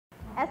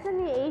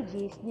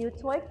SME-AG's new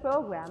TOIEC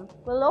program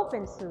will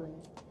open soon.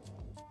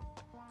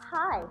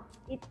 Hi,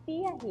 it's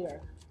Pia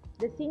here,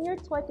 the senior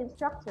TOIEC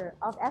instructor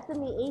of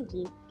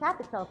SME-AG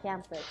Capital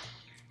Campus.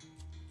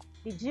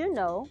 Did you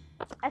know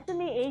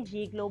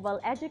SME-AG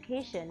Global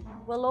Education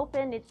will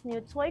open its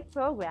new TOIEC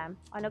program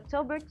on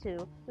October 2,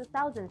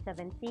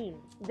 2017.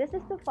 This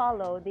is to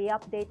follow the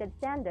updated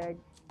standard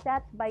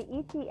set by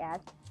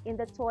ETS in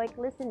the TOIEC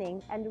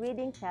listening and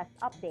reading test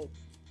updates,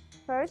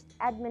 first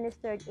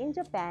administered in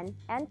Japan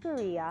and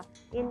Korea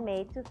in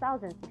May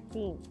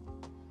 2016.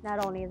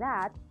 Not only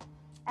that,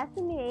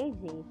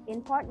 SME-AG,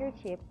 in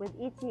partnership with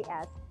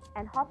ETS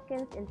and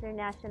Hopkins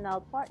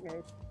International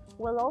Partners,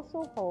 will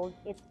also hold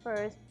its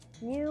first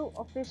new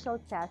official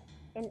test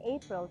in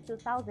April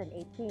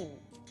 2018.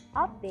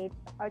 Updates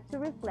are to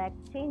reflect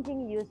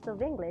changing use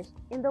of English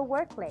in the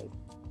workplace.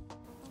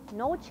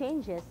 No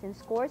changes in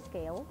score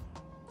scale,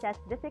 test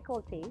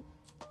difficulty,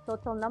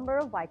 total number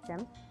of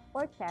items,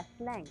 or test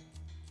length.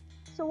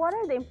 So what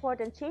are the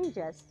important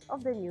changes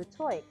of the new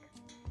TOIEC?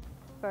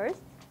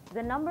 First,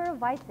 the number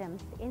of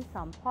items in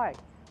some parts.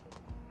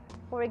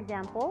 For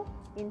example,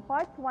 in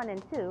parts 1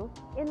 and 2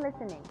 in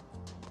listening,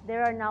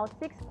 there are now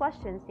 6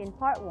 questions in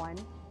part 1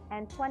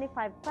 and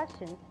 25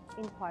 questions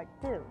in part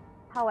 2.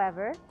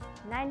 However,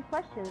 9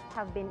 questions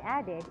have been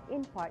added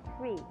in part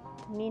 3.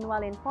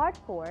 Meanwhile, in part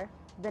 4,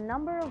 the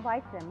number of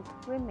items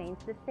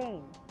remains the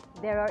same.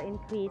 There are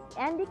increase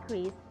and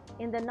decrease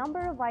in the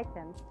number of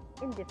items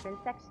in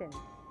different sections.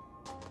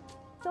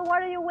 So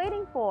what are you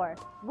waiting for?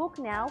 Book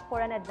now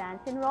for an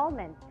advanced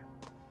enrollment.